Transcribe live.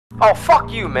Oh,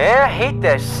 fuck you, man. I hate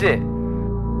that shit.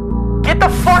 Get the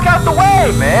fuck out the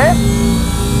way, man.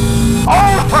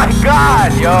 Oh my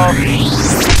god, yo.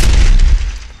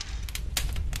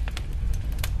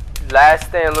 Last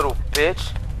stand, little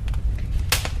bitch.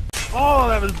 Oh,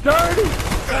 that was dirty.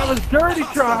 That was dirty,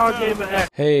 TRyHaRDgaMeRx.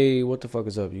 Hey, what the fuck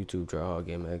is up, YouTube?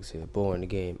 TRyHaRDgaMeRx here, born the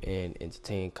game and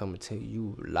entertain, coming to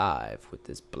you live with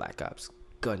this Black Ops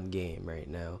gun game right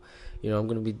now. You know, I'm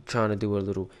gonna be trying to do a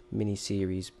little mini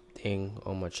series thing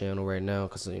on my channel right now,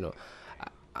 cause you know,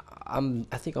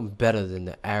 I think I'm better than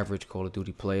the average Call of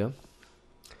Duty player,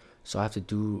 so I have to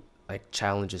do like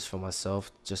challenges for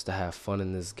myself just to have fun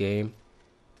in this game.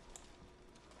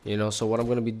 You know, so what I'm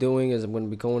gonna be doing is I'm gonna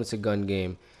be going into gun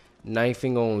game,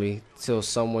 knifing only till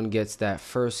someone gets that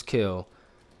first kill,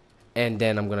 and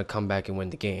then I'm gonna come back and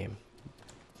win the game.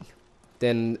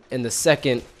 Then in the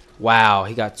second, wow,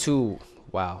 he got two.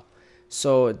 Wow.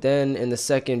 So then in the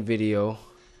second video,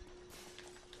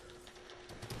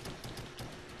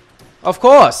 of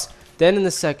course, then in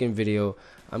the second video,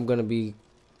 I'm gonna be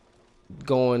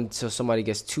going till somebody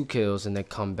gets 2 kills and then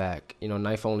come back. You know,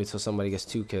 knife only till somebody gets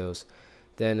 2 kills.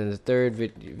 Then in the third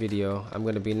video, I'm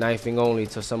going to be knifing only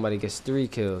till somebody gets 3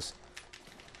 kills.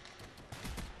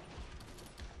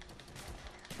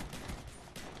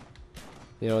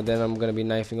 You know, then I'm going to be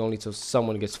knifing only till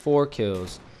someone gets 4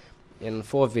 kills. In the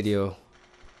fourth video,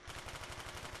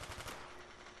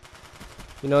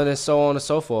 you know, then so on and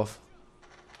so forth.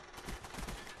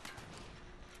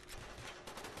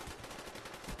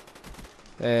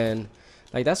 And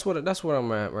like that's what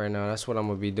I'm at right now. That's what I'm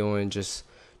going to be doing, just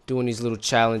doing these little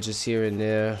challenges here and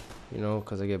there, you know,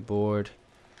 because I get bored.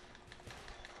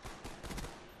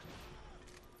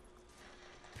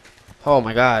 Oh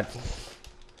my god.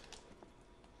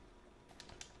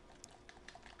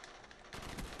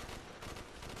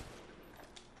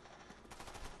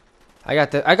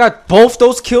 I got both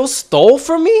those kills stole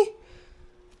from me?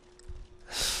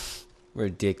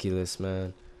 Ridiculous,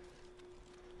 man.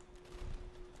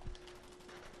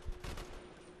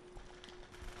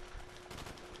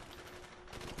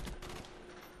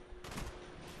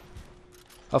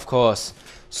 Of course.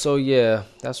 So yeah,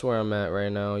 that's where I'm at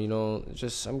right now. You know,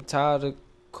 just I'm tired of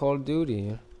Call of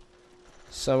Duty.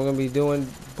 So I'm gonna be doing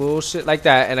bullshit like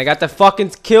that, and I got the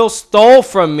fucking kill stole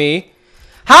from me.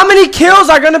 How many kills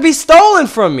are gonna be stolen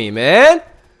from me, man?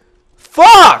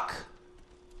 Fuck!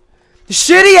 The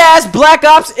shitty ass Black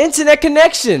Ops internet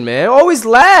connection, man. Always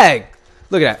lag.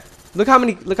 Look at that. Look how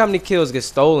many kills get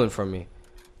stolen from me.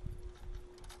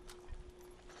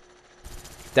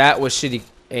 That was shitty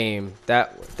aim.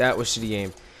 That was shitty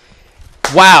aim.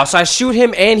 Wow, so I shoot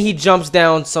him and he jumps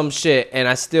down some shit and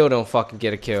I still don't fucking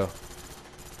get a kill.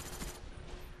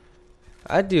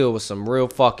 I deal with some real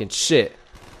fucking shit.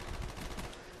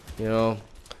 You know?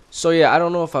 So yeah, I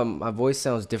don't know if my voice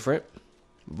sounds different,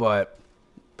 but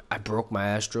I broke my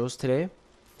Astros today.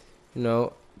 You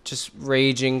know, just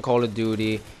raging Call of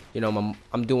Duty. You know,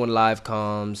 I'm doing live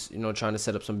comms, you know, trying to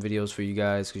set up some videos for you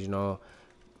guys, because you know,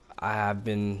 I have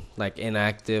been like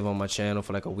inactive on my channel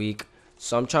for like a week,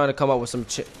 so I'm trying to come up with some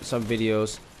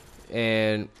videos,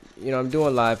 and you know, I'm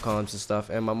doing live comms and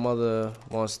stuff, and my mother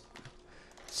wants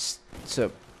to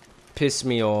piss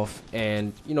me off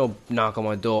and, you know, knock on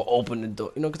my door, open the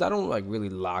door, you know, because I don't like really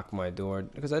lock my door,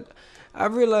 because I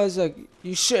realize like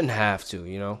you shouldn't have to,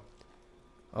 you know,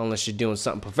 unless you're doing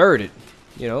something perverted,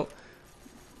 you know.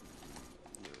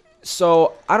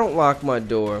 So I don't lock my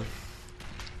door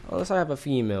unless I have a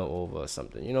female over or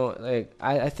something, you know. Like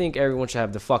I think everyone should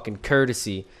have the fucking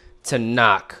courtesy to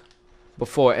knock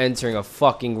before entering a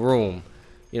fucking room,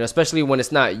 you know, especially when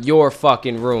it's not your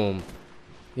fucking room,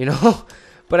 you know.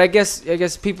 But I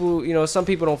guess people, you know, some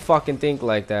people don't fucking think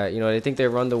like that, you know. They think they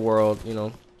run the world, you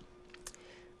know.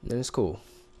 And it's cool.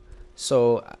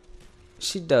 So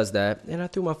she does that, and I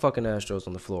threw my fucking Astros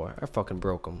on the floor. I fucking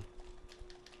broke them,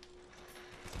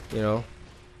 you know.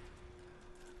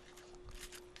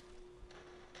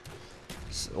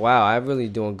 Wow, I'm really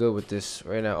doing good with this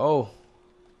right now. Oh,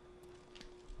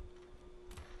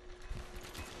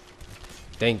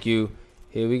 thank you.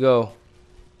 Here we go.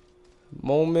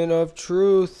 Moment of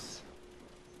truth.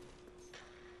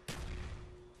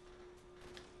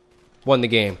 Won the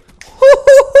game.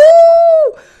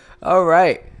 All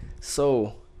right.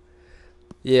 So,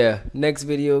 yeah, next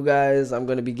video, guys, I'm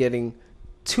gonna be getting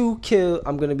 2 kills.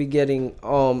 I'm gonna be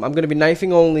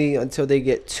knifing only until they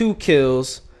get 2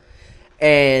 kills.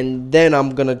 And then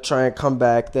I'm gonna try and come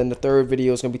back. Then the third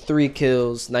video is gonna be 3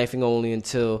 kills, knifing only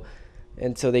until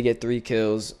they get 3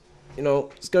 kills. You know,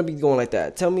 it's gonna be going like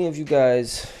that. Tell me if you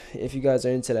guys are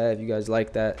into that, if you guys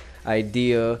like that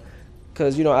idea,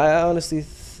 because you know, I honestly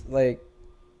like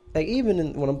like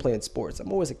even when I'm playing sports,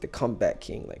 I'm always like the comeback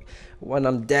king. Like when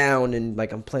I'm down and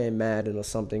like I'm playing Madden or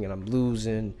something and I'm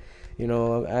losing, you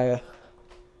know, I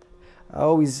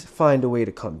always find a way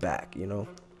to come back, you know.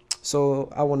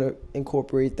 So I want to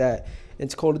incorporate that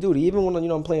into Call of Duty. Even when, you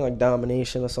know, I'm playing like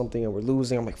domination or something and we're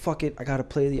losing, I'm like, fuck it, I gotta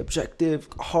play the objective,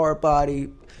 hard body,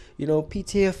 you know,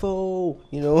 PTFO,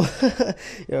 you know,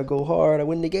 you know, go hard, I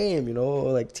win the game, you know,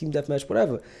 or like team deathmatch,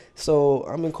 whatever. So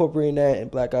I'm incorporating that in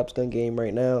Black Ops Gun Game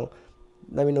right now.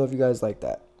 Let me know if you guys like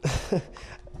that.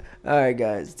 Alright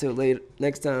guys, till later.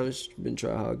 Next time, it's been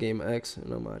TRyHaRDgaMeRx,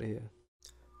 and I'm out of here.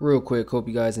 Real quick, hope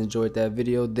you guys enjoyed that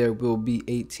video. There will be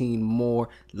 18 more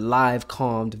live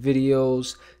calmed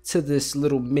videos to this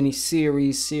little mini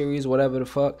series, whatever the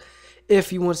fuck.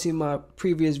 If you want to see my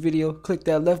previous video, click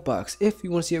that left box. If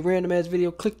you want to see a random ass video,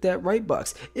 click that right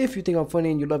box. If you think I'm funny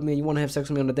and you love me and you want to have sex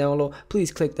with me on the down low,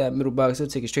 please click that middle box.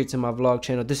 It'll take you straight to my vlog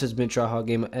channel. This has been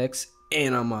TRyHaRDgaMeRx,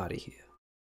 and I'm out of here.